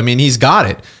does. I mean, he's got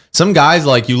it. Some guys,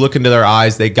 like, you look into their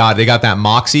eyes, they got that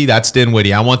moxie. That's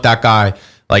Dinwiddie. I want that guy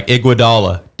like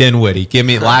Iguodala, Dinwiddie. Give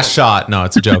me last shot. No,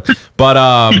 it's a joke. But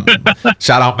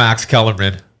shout out Max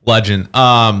Kellerman. Legend.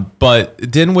 But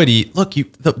Dinwiddie, look,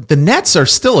 the Nets are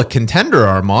still a contender,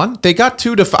 Armand. They got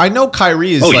I know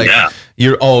Kyrie is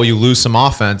you lose some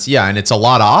offense. Yeah, and it's a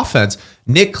lot of offense.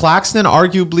 Nick Claxton,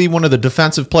 arguably one of the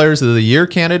defensive players of the year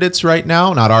candidates right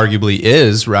now. Not arguably,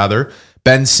 is rather.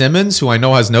 Ben Simmons, who I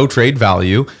know has no trade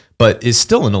value, but is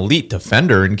still an elite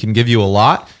defender and can give you a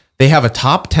lot. They have a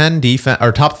top 10 defense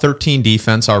or top 13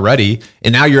 defense already.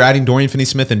 And now you're adding Dorian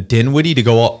Finney-Smith and Dinwiddie to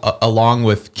go along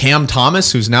with Cam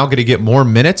Thomas, who's now going to get more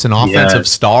minutes, an offensive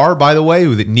star, by the way,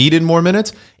 who needed more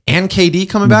minutes, and KD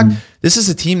coming back. This is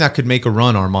a team that could make a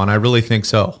run, Armand. I really think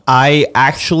so. I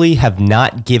actually have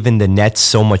not given the Nets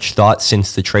so much thought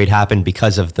since the trade happened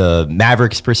because of the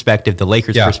Mavericks perspective, the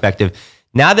Lakers perspective.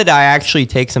 Now that I actually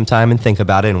take some time and think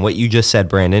about it and what you just said,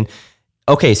 Brandon,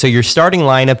 okay, so your starting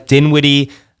lineup,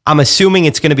 Dinwiddie, I'm assuming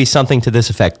it's going to be something to this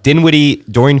effect. Dinwiddie,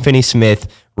 Dorian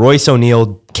Finney-Smith, Royce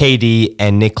O'Neal, KD,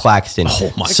 and Nick Claxton.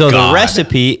 Oh, my God. So the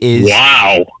recipe is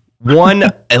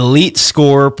one elite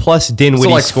scorer plus Dinwiddie so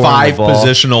like scoring 5 the ball,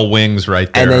 positional wings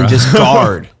right there. and then just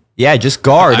guard. Just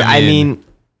guard. I mean,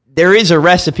 there is a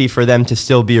recipe for them to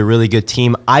still be a really good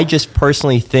team. I just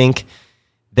personally think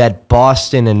that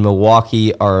Boston and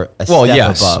Milwaukee are a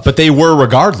step above. But they were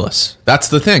regardless. That's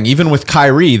the thing. Even with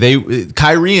Kyrie,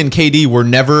 Kyrie and KD were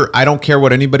never, I don't care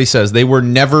what anybody says, they were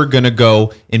never going to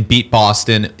go and beat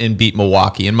Boston and beat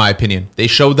Milwaukee, in my opinion. They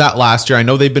showed that last year. I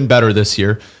know they've been better this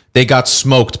year. They got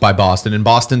smoked by Boston, and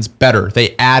Boston's better.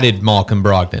 They added Malcolm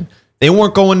Brogdon. They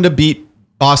weren't going to beat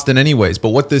Boston anyways, but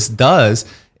what this does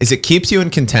is it keeps you in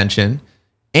contention.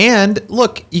 And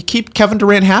look, you keep Kevin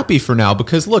Durant happy for now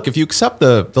because, look, if you accept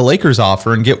the Lakers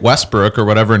offer and get Westbrook or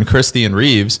whatever and Christie and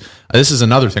Reeves, this is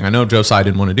another thing. I know Joe Tsai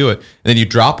didn't want to do it. And then you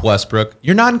drop Westbrook,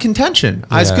 you're not in contention.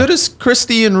 Yeah. As good as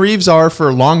Christie and Reeves are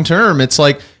for long term, it's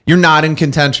like you're not in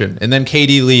contention. And then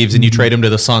KD leaves and you trade him to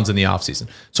the Suns in the offseason.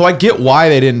 So I get why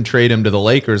they didn't trade him to the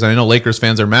Lakers. I know Lakers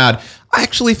fans are mad. I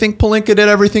actually think Pelinka did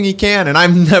everything he can. And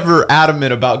I'm never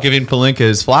adamant about giving Pelinka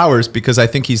his flowers because I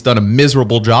think he's done a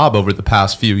miserable job over the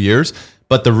past few years.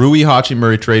 But the Rui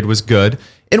Hachimura trade was good.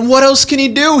 And what else can he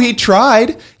do? He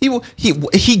tried.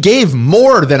 He gave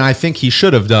more than I think he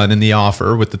should have done in the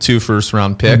offer with the 2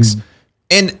 first-round picks.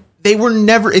 And they were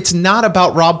never, it's not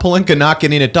about Rob Pelinka not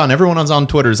getting it done. Everyone on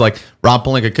Twitter is like, Rob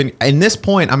Pelinka couldn't. At this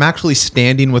point, I'm actually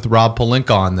standing with Rob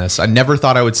Pelinka on this. I never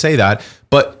thought I would say that,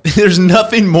 but there's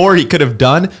nothing more he could have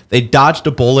done. They dodged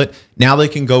a bullet. Now they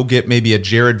can go get maybe a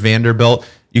Jared Vanderbilt.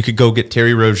 You could go get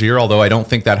Terry Rozier, although I don't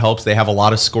think that helps. They have a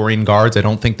lot of scoring guards. I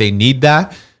don't think they need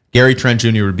that. Gary Trent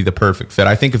Jr. would be the perfect fit.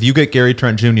 I think if you get Gary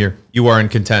Trent Jr., you are in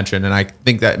contention. And I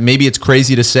think that maybe it's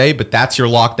crazy to say, but that's your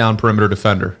lockdown perimeter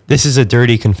defender. This is a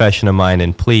dirty confession of mine,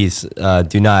 and please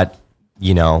do not,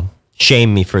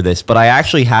 shame me for this. But I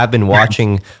actually have been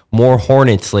watching more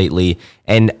Hornets lately,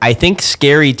 and I think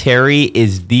Scary Terry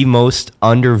is the most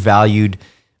undervalued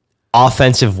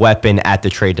offensive weapon at the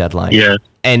trade deadline. Yeah.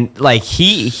 And like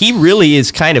he really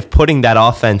is kind of putting that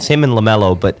offense, him and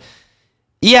LaMelo, but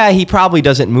yeah, he probably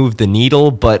doesn't move the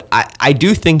needle, but I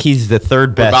do think he's the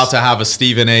third best. We're about to have a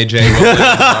Stephen A.J. Williams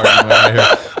argument right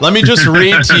here. Let me just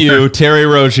read to you Terry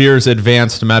Rozier's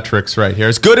advanced metrics right here.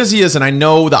 As good as he is, and I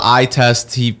know the eye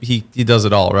test, he does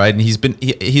it all, right? And he's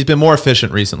been more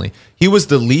efficient recently. He was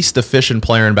the least efficient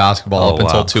player in basketball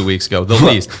until 2 weeks ago. The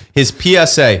least. His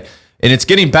PSA, and it's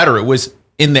getting better. It was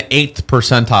in the 8th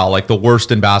percentile, like the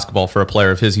worst in basketball for a player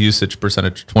of his usage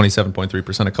percentage,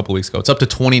 27.3% a couple weeks ago. It's up to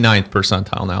 29th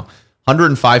percentile now.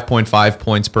 105.5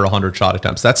 points per 100 shot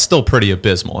attempts. That's still pretty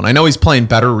abysmal. And I know he's playing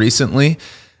better recently.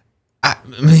 I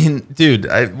mean, dude,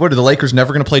 what are the Lakers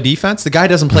never going to play defense? The guy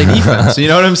doesn't play defense. You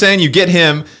know what I'm saying? You get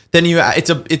him, then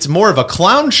it's more of a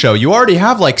clown show. You already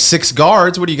have like 6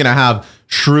 guards. What are you going to have?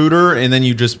 Schroeder, and then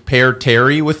you just pair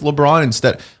Terry with LeBron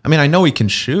instead. I mean, I know he can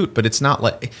shoot, but it's not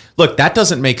like, look, that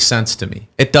doesn't make sense to me.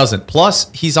 It doesn't.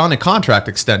 Plus, he's on a contract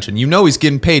extension. You know he's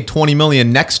getting paid $20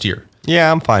 million next year.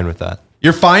 Yeah, I'm fine with that.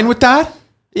 You're fine with that?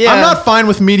 Yeah. I'm not fine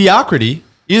with mediocrity.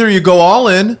 Either you go all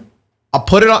in, I'll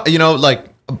put it on,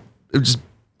 just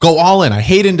go all in. I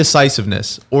hate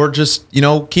indecisiveness, or just,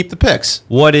 keep the picks.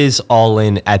 What is all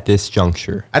in at this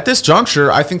juncture? At this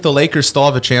juncture, I think the Lakers still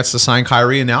have a chance to sign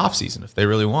Kyrie in the offseason if they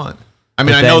really want. I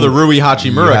mean, I know the Rui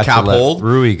Hachimura cap hold.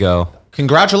 Rui go.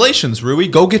 Congratulations, Rui.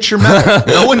 Go get your medal.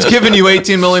 No one's giving you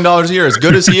 $18 million a year, as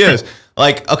good as he is.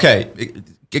 Like, okay,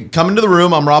 come into the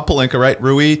room. I'm Rob Pelinka, right?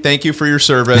 Rui, thank you for your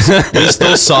service. We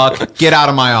still suck. Get out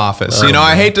of my office.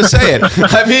 I hate to say it.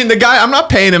 I mean, the guy, I'm not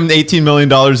paying him $18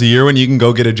 million a year when you can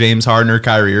go get a James Harden or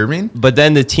Kyrie Irving. But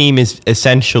then the team is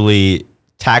essentially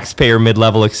taxpayer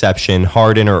mid-level exception,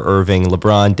 Harden or Irving,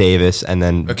 LeBron, Davis, and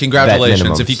then but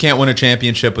congratulations. If you can't win a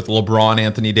championship with LeBron,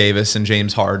 Anthony Davis, and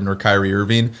James Harden or Kyrie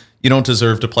Irving, you don't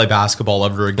deserve to play basketball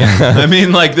ever again. I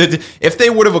mean, like, if they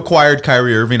would have acquired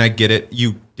Kyrie Irving, I get it.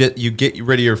 You get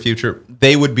rid of your future.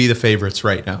 They would be the favorites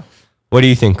right now. What do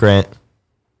you think, Grant?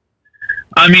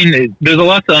 I mean, there's a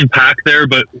lot to unpack there,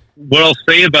 but what I'll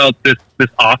say about this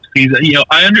offseason,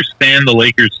 I understand the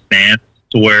Lakers' stance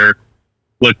to where,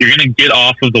 look, you're going to get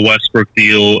off of the Westbrook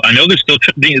deal. I know they're still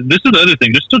this is the other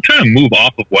thing. They're still trying to move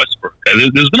off of Westbrook.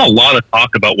 There's been a lot of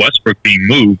talk about Westbrook being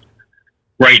moved.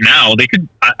 Right now, they could.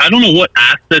 I don't know what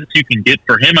assets you can get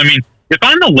for him. I mean, if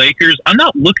I'm the Lakers, I'm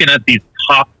not looking at these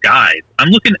top guys. I'm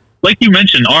looking, like you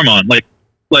mentioned, Armand,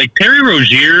 like Terry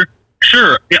Rozier.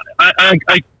 Sure,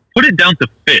 I put it down to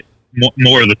fit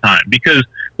more of the time, because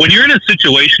when you're in a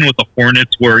situation with the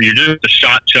Hornets where you're just a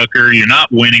shot chucker, you're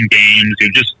not winning games,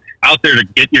 you're just out there to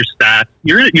get your stats,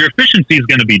 your efficiency is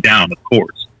going to be down, of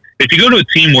course. If you go to a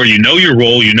team where you know your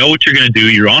role, you know what you're going to do,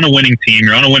 you're on a winning team,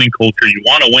 you're on a winning culture, you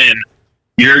want to win.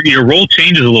 Your role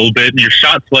changes a little bit and your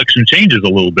shot selection changes a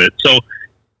little bit. So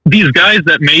these guys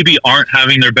that maybe aren't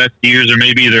having their best years, or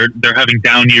maybe they're having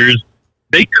down years,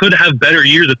 they could have better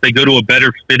years if they go to a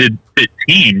better fit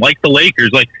team, like the Lakers.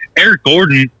 Like Eric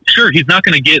Gordon, sure, he's not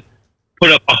going to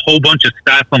put up a whole bunch of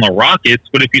stats on the Rockets,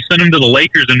 but if you send him to the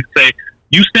Lakers and say,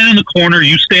 you stand in the corner,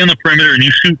 you stay on the perimeter, and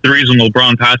you shoot threes when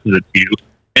LeBron passes it to you,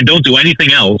 and don't do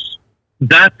anything else,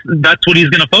 that's what he's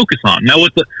going to focus on. Now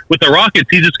with the Rockets,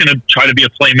 he's just going to try to be a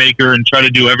playmaker and try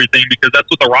to do everything, because that's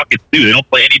what the Rockets do. They don't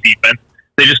play any defense.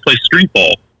 They just play street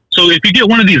ball. So if you get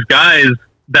one of these guys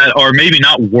that are maybe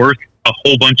not worth a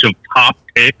whole bunch of top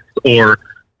picks, or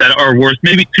that are worth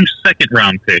maybe 2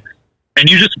 second-round picks, and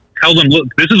you just tell them, look,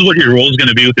 this is what your role is going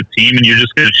to be with the team, and you're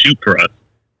just going to shoot for us.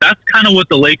 That's kind of what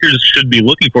the Lakers should be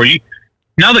looking for.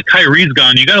 Now that Kyrie's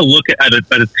gone, you got to look at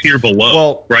a tier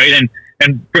below, right?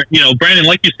 And Brandon,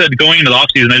 like you said, going into the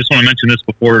offseason, I just want to mention this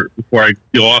before I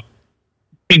go off.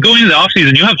 And going into the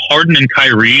offseason, you have Harden and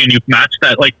Kyrie, and you've matched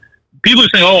that. Like, people are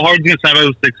saying, oh, Harden's going to sign by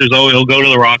the Sixers. Oh, he'll go to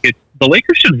the Rockets. The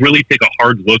Lakers should really take a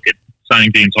hard look at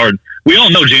signing James Harden. We all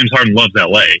know James Harden loves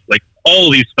L.A. Like, all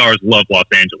of these stars love Los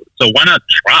Angeles. So why not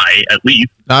try, at least?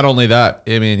 Not only that,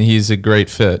 I mean, he's a great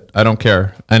fit. I don't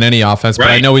care in any offense, right.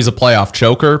 But I know he's a playoff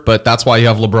choker, but that's why you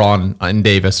have LeBron and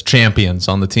Davis, champions,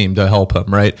 on the team to help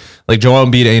him, right? Like, Joel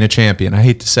Embiid ain't a champion. I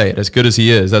hate to say it, as good as he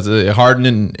is. That's Harden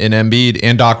and Embiid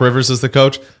and Doc Rivers as the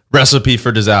coach. Recipe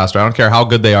for disaster. I don't care how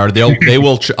good they are. They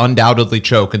will undoubtedly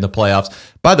choke in the playoffs.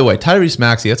 By the way, Tyrese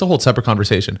Maxey, that's a whole separate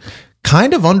conversation.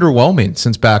 Kind of underwhelming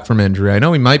since back from injury. I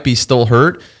know he might be still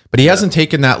hurt, but he hasn't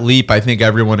taken that leap I think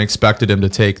everyone expected him to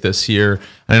take this year.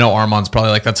 And I know Armand's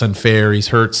probably like, that's unfair. He's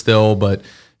hurt still, but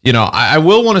I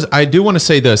do want to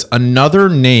say this. Another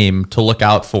name to look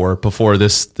out for before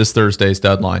this Thursday's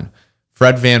deadline.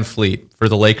 Fred VanVleet for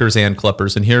the Lakers and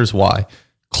Clippers, and here's why.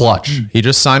 Clutch. He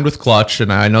just signed with Clutch,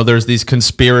 and I know there's these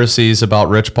conspiracies about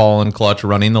Rich Paul and Clutch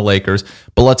running the Lakers,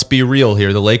 but let's be real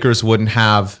here. The Lakers wouldn't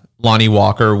have Lonnie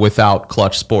Walker without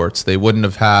Clutch Sports. They wouldn't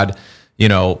have had,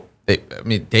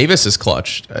 Davis is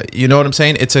Clutch. You know what I'm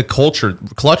saying? It's a culture.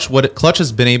 What Clutch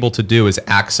has been able to do is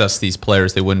access these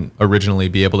players they wouldn't originally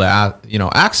be able to,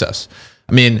 access.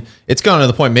 I mean, it's gone to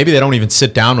the point, maybe they don't even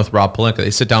sit down with Rob Pelinka.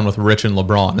 They sit down with Rich and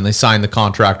LeBron, and they sign the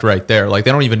contract right there. Like,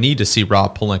 they don't even need to see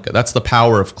Rob Pelinka. That's the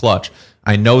power of Clutch.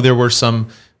 I know there were some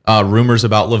rumors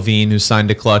about Levine who signed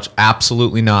to Clutch.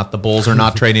 Absolutely not. The Bulls are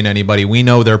not trading anybody. We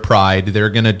know their pride. They're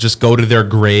going to just go to their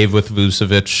grave with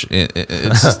Vucevic.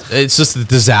 It's just a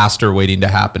disaster waiting to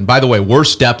happen. By the way,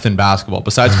 worst depth in basketball.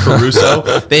 Besides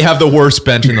Caruso, they have the worst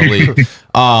bench in the league.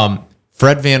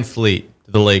 Fred VanVleet,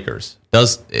 the Lakers.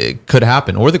 It could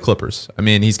happen, or the Clippers. I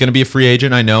mean, he's going to be a free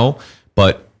agent, I know,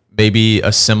 but maybe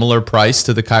a similar price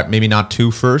to maybe not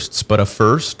 2 firsts, but a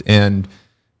first, and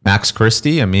Max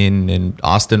Christie, and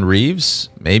Austin Reeves,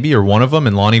 maybe, or one of them,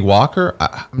 and Lonnie Walker.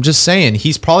 I'm just saying,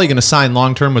 he's probably going to sign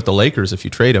long-term with the Lakers if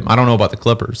you trade him. I don't know about the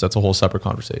Clippers. That's a whole separate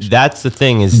conversation. That's the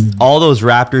thing, is all those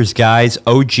Raptors guys,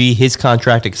 OG, his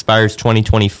contract expires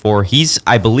 2024. He's,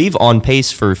 I believe, on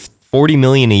pace for $40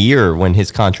 million a year when his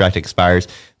contract expires.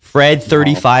 Fred,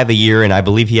 35 a year, and I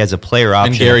believe he has a player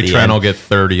option. And Gary Trent will get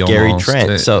 30 almost. Gary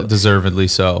Trent, so deservedly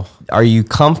so. Are you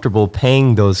comfortable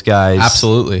paying those guys?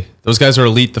 Absolutely. Those guys are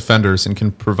elite defenders and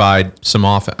can provide some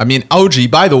offense. I mean, OG,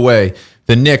 by the way,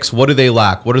 the Knicks, what do they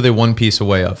lack? What are they one piece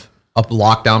away of? A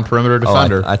lockdown perimeter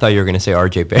defender. I thought you were going to say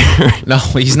RJ Barrett. No,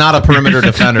 he's not a perimeter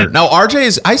defender. No,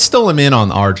 I still am in on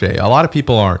RJ. A lot of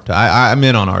people aren't. I'm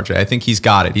in on RJ. I think he's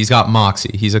got it. He's got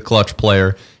moxie. He's a clutch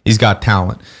player. He's got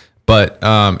talent. But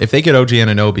if they get OG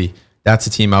Anunoby, that's a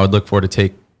team I would look for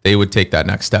they would take that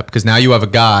next step. Because now you have a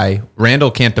guy,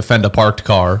 Randall can't defend a parked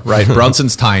car, right?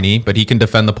 Brunson's tiny, but he can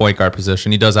defend the point guard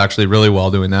position. He does actually really well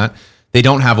doing that. They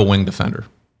don't have a wing defender.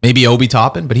 Maybe Obi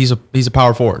Toppin, but he's a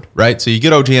power forward, right? So you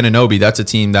get OG Anunoby, that's a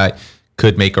team that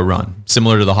could make a run,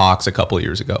 similar to the Hawks a couple of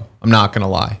years ago. I'm not going to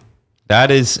lie.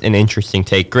 That is an interesting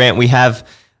take. Grant, we have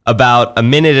about a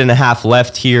minute and a half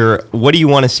left here. What do you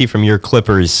want to see from your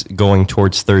Clippers going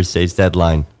towards Thursday's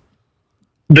deadline?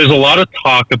 There's a lot of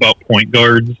talk about point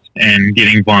guards and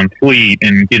getting Von Fleet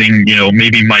and getting,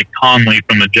 maybe Mike Conley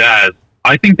from the Jazz.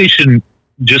 I think they should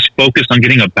just focus on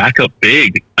getting a backup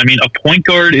big. I mean, a point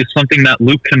guard is something that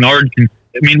Luke Kennard can.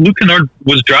 I mean, Luke Kennard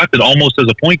was drafted almost as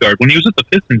a point guard. When he was at the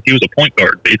Pistons, he was a point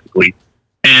guard, basically.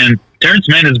 And Terrence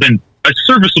Mann has been a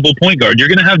serviceable point guard. You're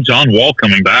going to have John Wall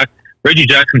coming back. Reggie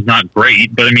Jackson's not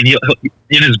great, but I mean,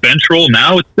 in his bench role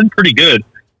now, it's been pretty good.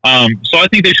 So I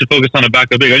think they should focus on a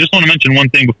backup big. I just want to mention one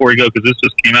thing before we go, because this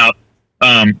just came out.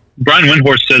 Brian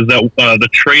Windhorst says that the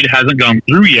trade hasn't gone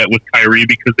through yet with Kyrie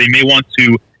because they may want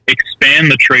to expand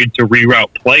the trade to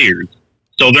reroute players.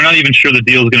 So they're not even sure the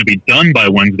deal is going to be done by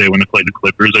Wednesday when they play the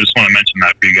Clippers. I just want to mention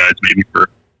that for you guys, maybe for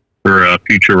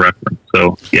future reference.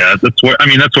 So yeah, that's where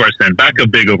I stand.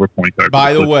 Backup big over point guard.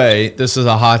 By the way, this is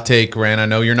a hot take, Grant. I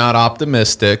know you're not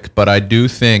optimistic, but I do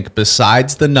think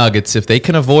besides the Nuggets, if they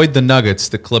can avoid the Nuggets,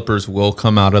 the Clippers will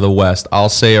come out of the West. I'll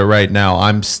say it right now.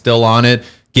 I'm still on it.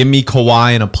 Give me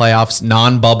Kawhi in a playoffs,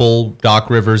 non-bubble Doc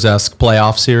Rivers-esque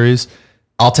playoff series.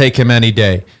 I'll take him any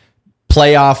day.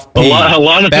 Playoff P. A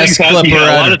lot of things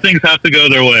have to go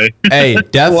their way. Hey,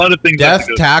 death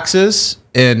taxes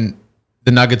and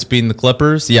the Nuggets beating the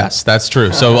Clippers. Yes, that's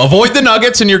true. So avoid the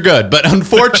Nuggets and you're good. But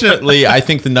unfortunately, I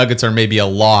think the Nuggets are maybe a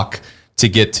lock to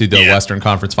get to the Western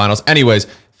Conference Finals. Anyways,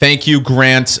 thank you,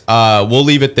 Grant. We'll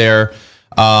leave it there.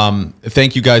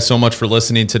 Thank you guys so much for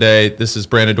listening today. This is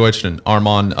Brandon Deutsch and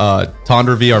Armand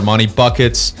Tondervie, Armani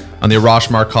Buckets on the Arash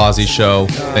Markazi Show.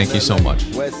 Thank you so much.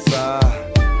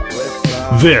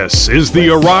 This is the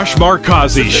Arash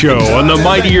Markazi Show on the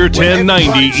Mightier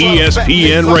 1090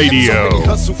 ESPN Radio.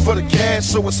 Hustle for the cash,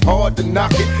 so it's hard to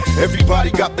knock it. Everybody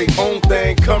got their own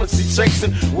thing, currency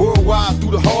chasing. Worldwide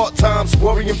through the hard times,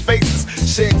 worrying faces.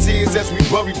 Shed tears as we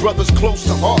bury brothers close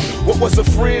to heart. What was a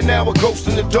friend, now a ghost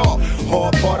in the dark.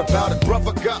 Hard part about it,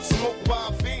 brother got smoked by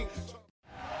a fiend.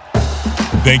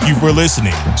 Thank you for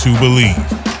listening to Believe.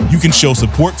 You can show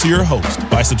support to your host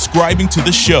by subscribing to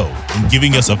the show and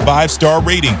giving us a 5-star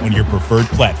rating on your preferred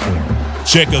platform.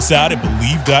 Check us out at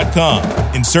Believe.com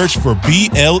and search for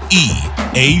BLEAV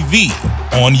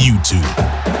on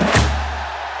YouTube.